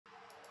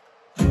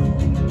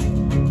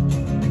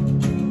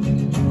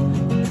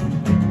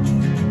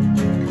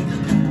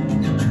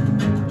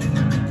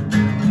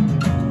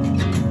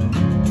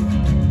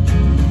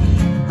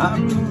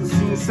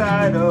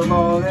spite of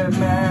all that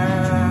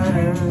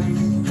matters.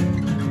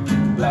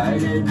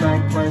 Blinded by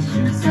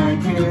questions I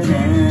can't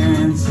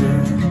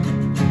answer.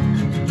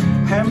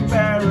 I'm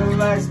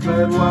paralyzed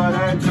by what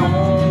I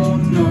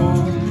don't know,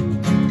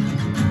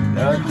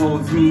 that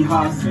holds me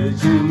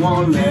hostage and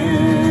won't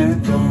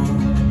let go.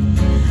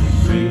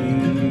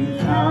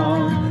 Breathe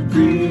out,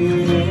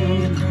 breathe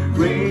in,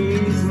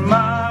 raise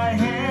my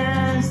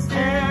hands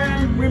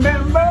and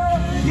remember,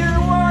 you're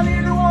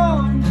the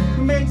one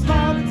who makes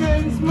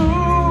mountains move.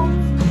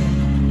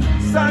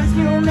 Suns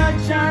will not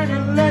shine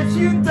unless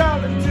you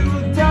tell it to.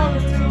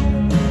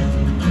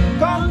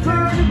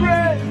 Conquer the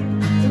grave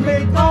to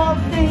make all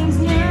things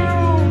new.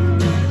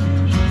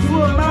 Who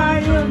am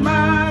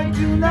I,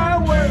 do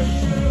not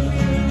worship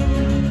you.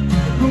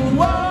 Who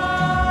am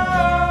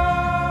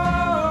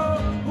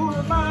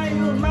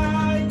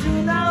I, do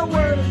not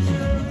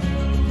worship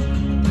you.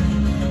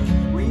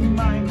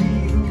 Remind me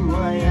who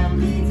I am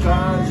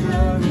because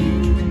of you.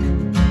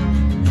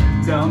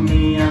 Tell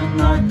me I'm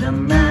not the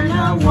man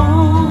I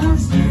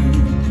want you,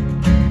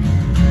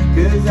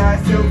 'cause I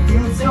still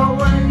feel so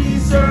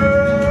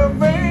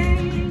undeserving.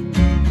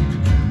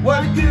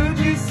 What could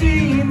you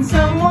see in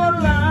someone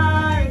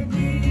like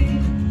me?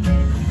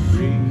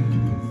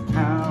 Breathe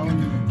out,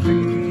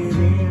 breathe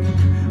in,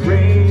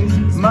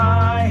 raise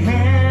my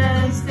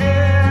hands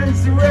and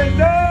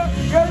surrender.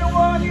 You're the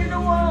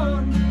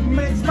one who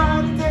makes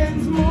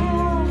mountains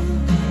move.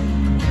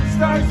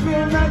 Stars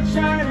will not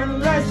shine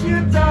unless you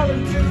tell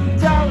it to.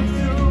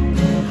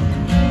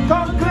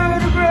 Conquer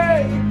the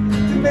grave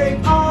to make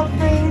all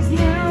things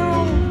new.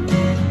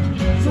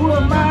 So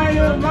am I,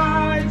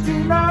 do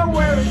not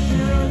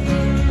worship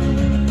you.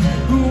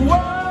 Who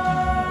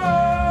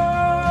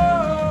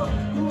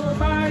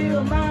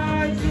am I,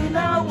 do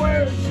not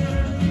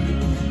worship you.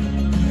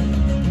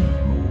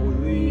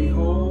 Holy,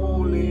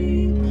 holy,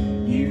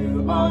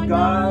 you are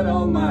God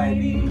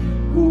Almighty,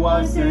 who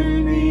was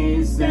and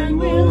is and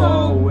will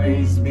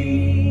always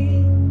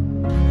be.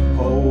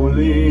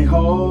 Holy,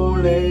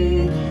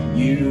 holy,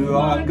 you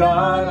are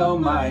God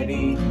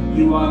Almighty.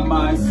 You are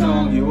my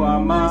song, you are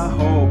my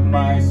hope,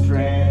 my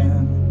strength.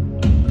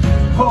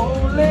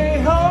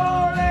 Holy,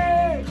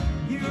 holy,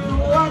 you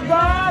are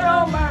God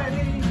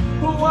Almighty,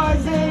 who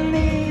was and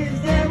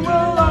is and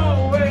will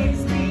always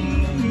be.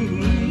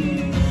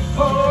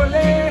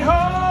 Holy,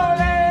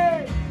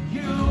 holy,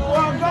 you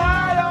are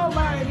God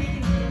Almighty.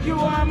 You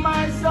are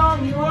my song,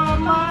 you are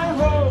my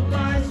hope,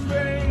 my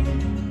strength.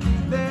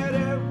 Let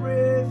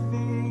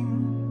everything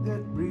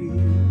that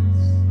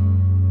breathes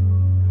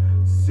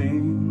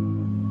sing.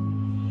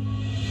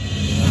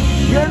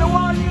 You're the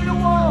one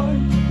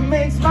who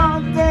makes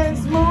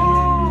mountains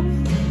move.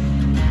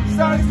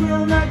 Stars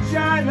will not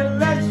shine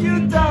unless you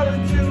tell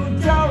it to.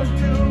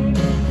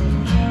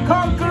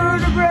 Conquer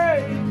the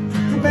grave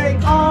to make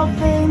all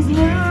things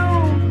new.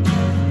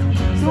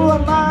 So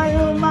am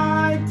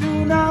I, do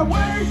not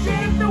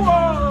worship the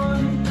world.